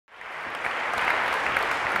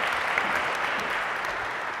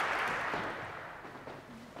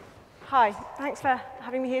Hi, thanks for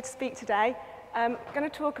having me here to speak today. I'm going to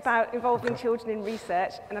talk about involving children in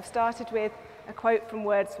research, and I've started with a quote from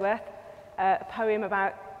Wordsworth, a poem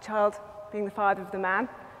about a child being the father of the man.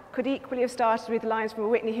 Could equally have started with lines from a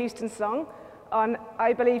Whitney Houston song on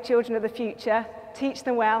I believe children are the future, teach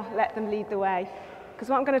them well, let them lead the way. Because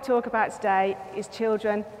what I'm going to talk about today is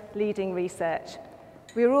children leading research.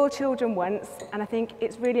 We were all children once, and I think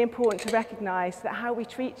it's really important to recognise that how we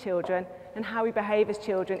treat children and how we behave as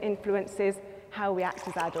children influences how we act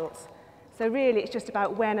as adults. So really it's just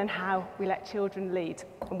about when and how we let children lead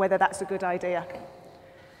and whether that's a good idea.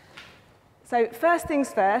 So first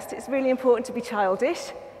things first, it's really important to be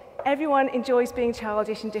childish. Everyone enjoys being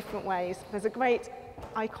childish in different ways. There's a great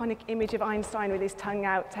iconic image of Einstein with his tongue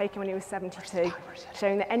out taken when he was 72,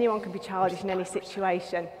 showing that anyone can be childish in any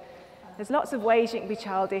situation. There's lots of ways you can be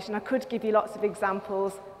childish, and I could give you lots of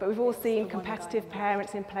examples, but we've all seen competitive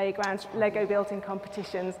parents in playgrounds, Lego built-in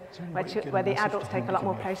competitions, where the adults take a lot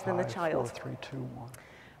more place than the child.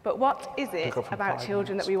 But what is it about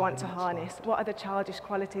children that we want to harness? What are the childish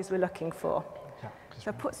qualities we're looking for? So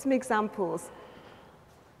I've put some examples.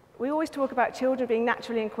 We always talk about children being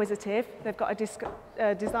naturally inquisitive. They've got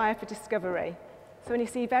a desire for discovery. So when you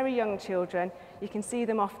see very young children, you can see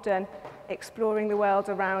them often exploring the world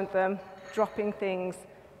around them, dropping things,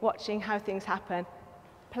 watching how things happen,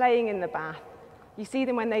 playing in the bath. You see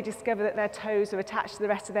them when they discover that their toes are attached to the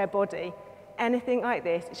rest of their body. Anything like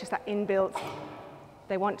this, it's just that inbuilt,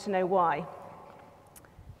 they want to know why.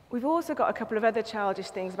 We've also got a couple of other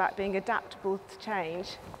childish things about being adaptable to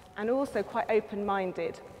change and also quite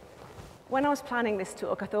open-minded. When I was planning this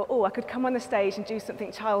talk, I thought, oh, I could come on the stage and do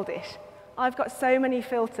something childish. I've got so many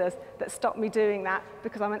filters that stop me doing that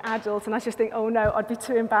because I'm an adult, and I just think, oh no, I'd be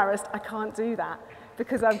too embarrassed. I can't do that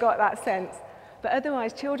because I've got that sense. But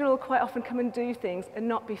otherwise, children will quite often come and do things and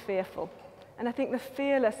not be fearful. And I think the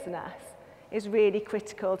fearlessness is really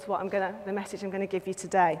critical to the message I'm going to give you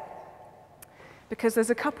today. Because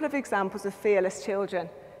there's a couple of examples of fearless children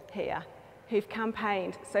here who've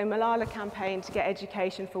campaigned. So Malala campaigned to get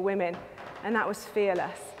education for women, and that was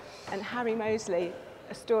fearless. And Harry Moseley,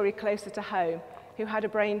 a story closer to home, who had a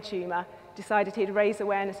brain tumour, decided he'd raise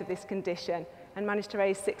awareness of this condition and managed to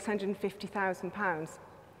raise £650,000.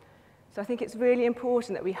 So I think it's really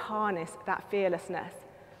important that we harness that fearlessness.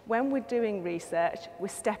 When we're doing research, we're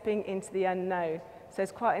stepping into the unknown. So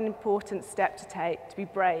it's quite an important step to take, to be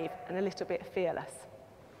brave and a little bit fearless.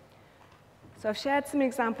 So I've shared some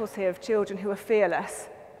examples here of children who are fearless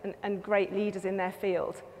and great leaders in their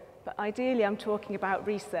field. But ideally, I'm talking about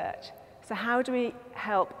research. So how do we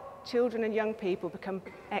help children and young people become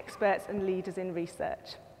experts and leaders in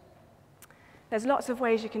research? There's lots of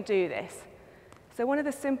ways you can do this. So one of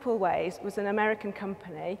the simple ways was an American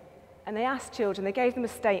company, and they asked children, they gave them a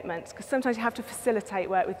statement, because sometimes you have to facilitate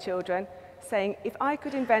work with children, saying, if I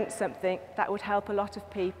could invent something that would help a lot of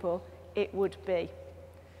people, it would be.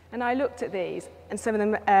 And I looked at these, and some of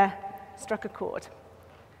them struck a chord.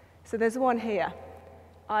 So there's one here.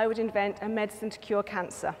 I would invent a medicine to cure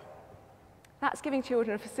cancer. That's giving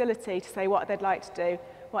children a facility to say what they'd like to do,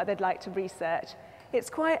 what they'd like to research. It's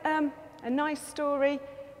quite a nice story,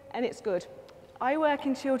 and it's good. I work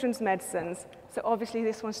in children's medicines, so obviously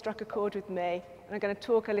this one struck a chord with me, and I'm going to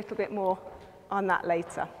talk a little bit more on that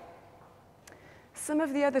later. Some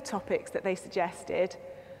of the other topics that they suggested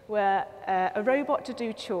were a robot to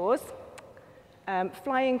do chores,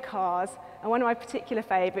 flying cars, and one of my particular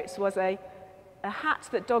favourites was a hat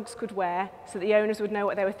that dogs could wear so that the owners would know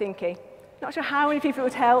what they were thinking. Not sure how many people it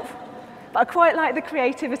would help, but I quite like the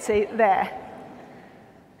creativity there.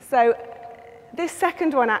 So this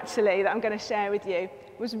second one, actually, that I'm going to share with you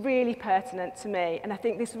was really pertinent to me, and I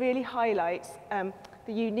think this really highlights the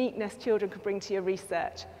uniqueness children can bring to your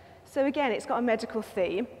research. So again, it's got a medical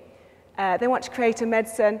theme. They want to create a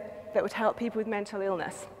medicine that would help people with mental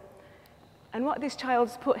illness. And what this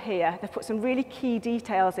child's put here, they've put some really key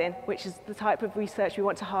details in, which is the type of research we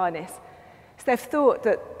want to harness. So they've thought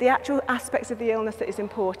that the actual aspects of the illness that is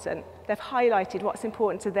important, they've highlighted what's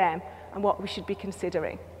important to them and what we should be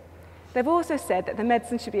considering. They've also said that the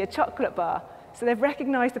medicine should be a chocolate bar, so they've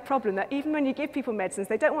recognised the problem that even when you give people medicines,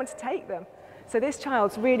 they don't want to take them. So this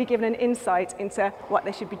child's really given an insight into what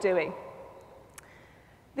they should be doing.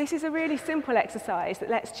 This is a really simple exercise that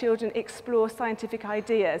lets children explore scientific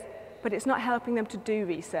ideas, but it's not helping them to do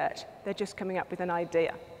research, they're just coming up with an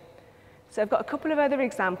idea. So I've got a couple of other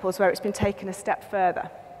examples where it's been taken a step further.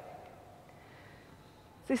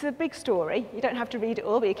 So this is a big story, you don't have to read it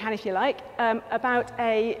all, but you can if you like, about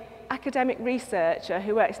an academic researcher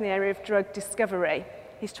who works in the area of drug discovery.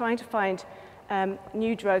 He's trying to find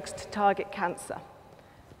new drugs to target cancer.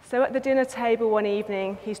 So at the dinner table one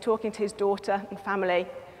evening, he's talking to his daughter and family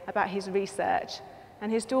about his research.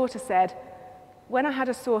 And his daughter said, "When I had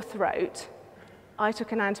a sore throat, I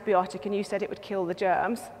took an antibiotic and you said it would kill the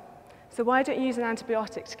germs. So why don't you use an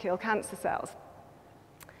antibiotic to kill cancer cells?"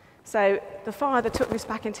 So the father took this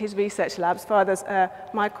back into his research labs, father's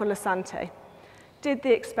Michael Lasante, did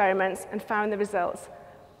the experiments and found the results.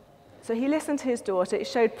 So he listened to his daughter, it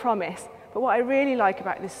showed promise, but what I really like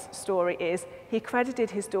about this story is he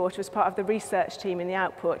credited his daughter as part of the research team in the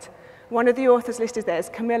output. One of the authors listed there is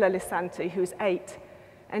Camilla Lasante, who's 8,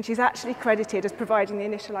 and she's actually credited as providing the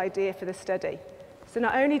initial idea for the study. So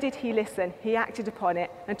not only did he listen, he acted upon it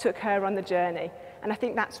and took her on the journey, and I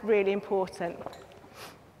think that's really important.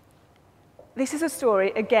 This is a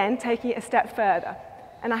story, again, taking it a step further.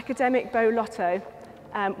 An academic, Bo Lotto,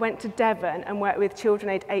 went to Devon and worked with children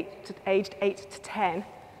aged 8 to 10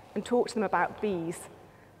 and talked to them about bees.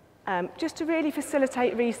 Just to really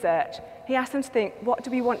facilitate research, he asked them to think, what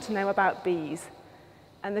do we want to know about bees?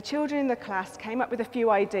 And the children in the class came up with a few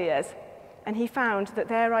ideas, and he found that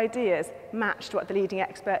their ideas matched what the leading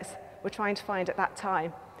experts were trying to find at that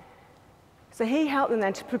time. So he helped them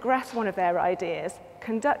then to progress one of their ideas,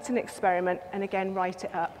 conduct an experiment, and again write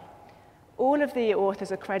it up. All of the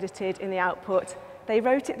authors are credited in the output. They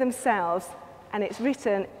wrote it themselves, and it's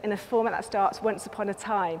written in a format that starts once upon a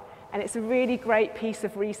time, and it's a really great piece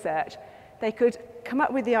of research. They could come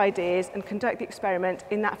up with the ideas and conduct the experiment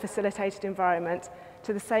in that facilitated environment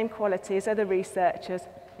to the same quality as other researchers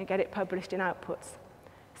and get it published in outputs.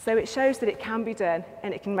 So it shows that it can be done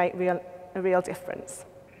and it can make a real difference.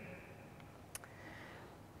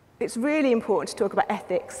 It's really important to talk about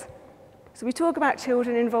ethics. So we talk about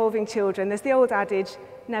children involving children. There's the old adage,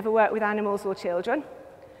 never work with animals or children.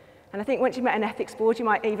 And I think once you've met an ethics board, you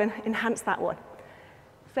might even enhance that one.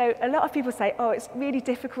 So a lot of people say, oh, it's really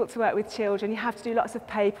difficult to work with children. You have to do lots of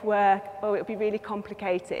paperwork, or it'll be really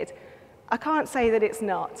complicated. I can't say that it's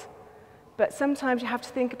not. But sometimes you have to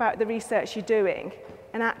think about the research you're doing.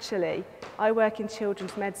 And actually, I work in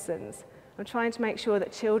children's medicines. I'm trying to make sure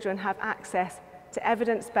that children have access to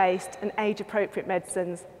evidence-based and age-appropriate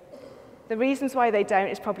medicines. The reasons why they don't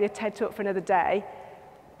is probably a TED talk for another day,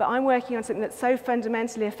 but I'm working on something that so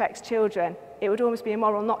fundamentally affects children, it would almost be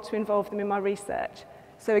immoral not to involve them in my research.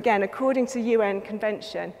 So again, according to UN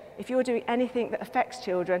convention, if you're doing anything that affects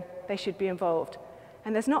children, they should be involved.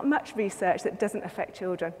 And there's not much research that doesn't affect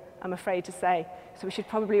children, I'm afraid to say, so we should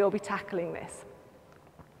probably all be tackling this.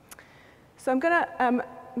 So I'm going to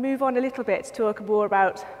move on a little bit to talk more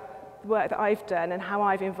about the work that I've done and how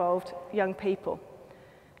I've involved young people.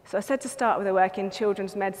 So I said to start with I work in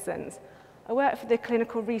children's medicines. I work for the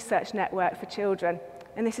Clinical Research Network for Children,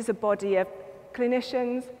 and this is a body of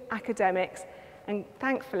clinicians, academics, and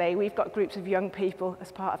thankfully we've got groups of young people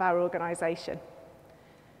as part of our organisation.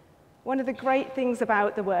 One of the great things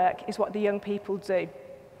about the work is what the young people do.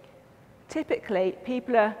 Typically,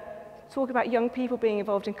 people talk about young people being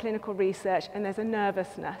involved in clinical research and there's a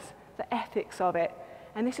nervousness, the ethics of it.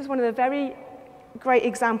 And this is one of the very great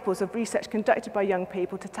examples of research conducted by young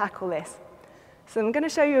people to tackle this. So I'm going to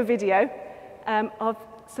show you a video of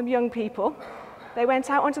some young people. They went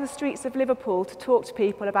out onto the streets of Liverpool to talk to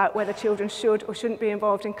people about whether children should or shouldn't be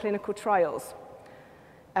involved in clinical trials.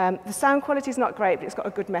 The sound quality is not great, but it's got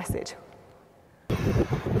a good message.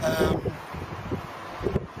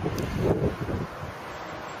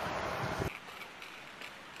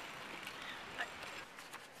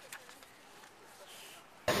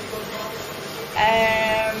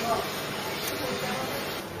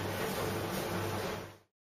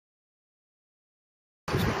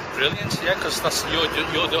 Brilliant, yeah, because that's your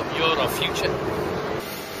our future.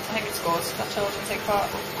 I think it's good that children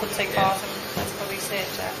could take part in clinical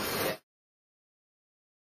research.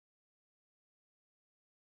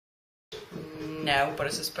 No, but I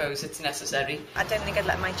suppose it's necessary. I don't think I'd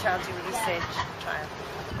let my child do a research trial.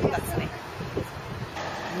 That's me.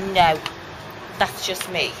 No, that's just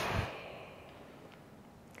me.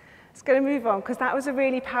 It's going to move on because that was a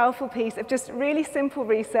really powerful piece of just really simple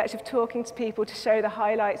research of talking to people to show the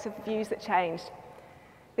highlights of views that changed.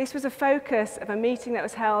 This was a focus of a meeting that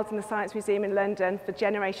was held in the Science Museum in London for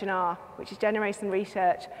Generation R, which is Generation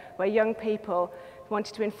Research, where young people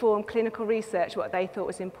wanted to inform clinical research what they thought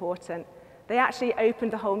was important. They actually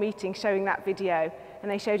opened the whole meeting showing that video, and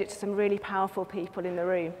they showed it to some really powerful people in the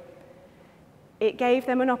room. It gave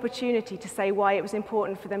them an opportunity to say why it was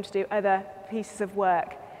important for them to do other pieces of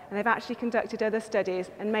work. And they've actually conducted other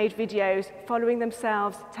studies and made videos following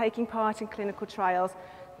themselves, taking part in clinical trials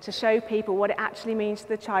to show people what it actually means to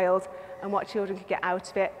the child and what children could get out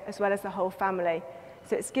of it, as well as the whole family.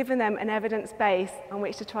 So it's given them an evidence base on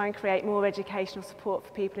which to try and create more educational support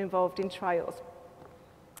for people involved in trials.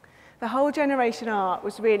 The whole Generation Art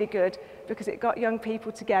was really good because it got young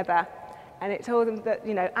people together and it told them that,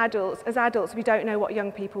 as adults, we don't know what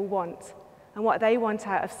young people want. And what they want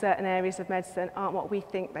out of certain areas of medicine aren't what we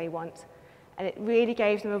think they want. And it really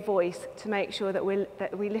gave them a voice to make sure that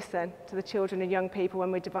we listen to the children and young people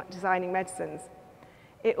when we're designing medicines.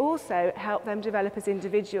 It also helped them develop as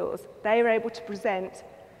individuals. They were able to present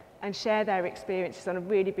and share their experiences on a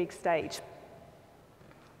really big stage.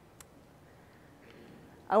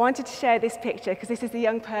 I wanted to share this picture because this is the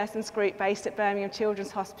young persons group based at Birmingham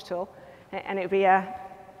Children's Hospital, and it would be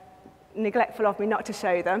neglectful of me not to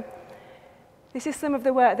show them. This is some of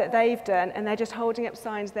the work that they've done, and they're just holding up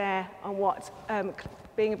signs there on what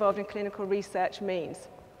being involved in clinical research means.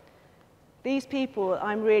 These people,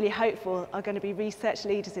 I'm really hopeful, are going to be research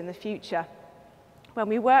leaders in the future. When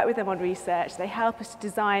we work with them on research, they help us to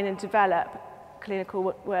design and develop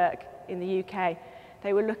clinical work in the UK.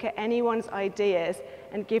 They will look at anyone's ideas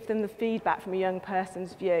and give them the feedback from a young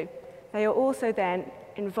person's view. They are also then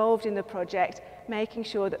involved in the project, making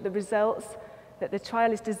sure that the results, that the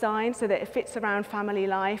trial is designed so that it fits around family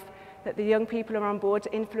life, that the young people are on board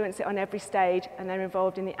to influence it on every stage, and they're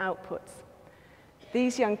involved in the outputs.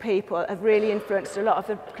 These young people have really influenced a lot of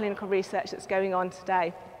the clinical research that's going on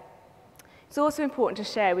today. It's also important to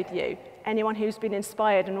share with you, anyone who's been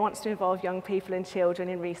inspired and wants to involve young people and children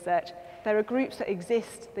in research, there are groups that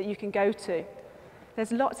exist that you can go to.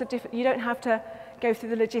 There's lots of different, you don't have to go through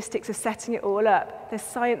the logistics of setting it all up. There's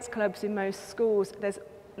science clubs in most schools. There's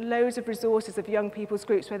loads of resources of young people's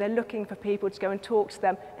groups where they're looking for people to go and talk to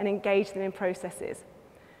them and engage them in processes.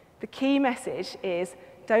 The key message is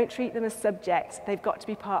don't treat them as subjects. They've got to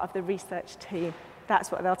be part of the research team.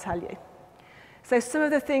 That's what they'll tell you. So some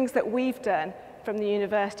of the things that we've done from the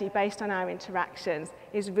university based on our interactions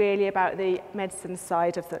is really about the medicine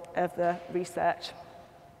side of the research.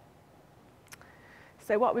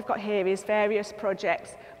 So what we've got here is various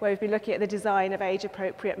projects where we've been looking at the design of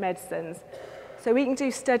age-appropriate medicines. So we can do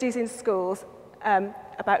studies in schools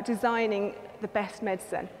about designing the best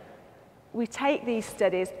medicine. We take these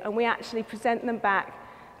studies and we actually present them back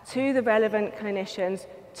to the relevant clinicians,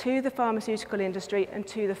 to the pharmaceutical industry and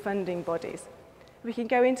to the funding bodies. We can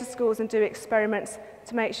go into schools and do experiments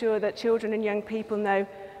to make sure that children and young people know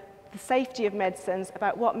the safety of medicines,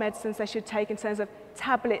 about what medicines they should take in terms of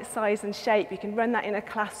tablet size and shape. You can run that in a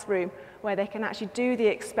classroom where they can actually do the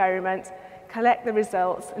experiment, collect the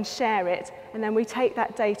results and share it, and then we take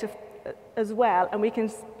that data as well and we can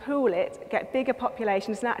pool it, get bigger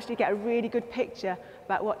populations and actually get a really good picture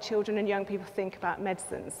about what children and young people think about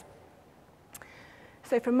medicines.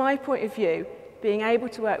 So from my point of view, being able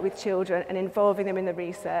to work with children and involving them in the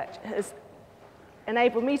research has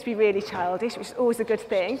enabled me to be really childish, which is always a good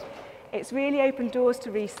thing. It's really opened doors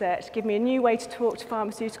to research, given me a new way to talk to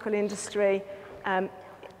pharmaceutical industry.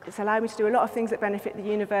 It's allowed me to do a lot of things that benefit the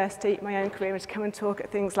university, my own career, and to come and talk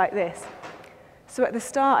at things like this. So at the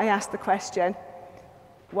start, I asked the question,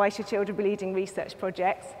 why should children be leading research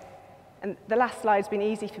projects? And the last slide's been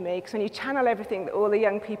easy for me, because when you channel everything that all the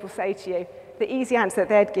young people say to you, the easy answer that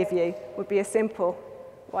they'd give you would be a simple,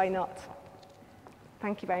 why not?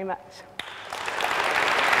 Thank you very much.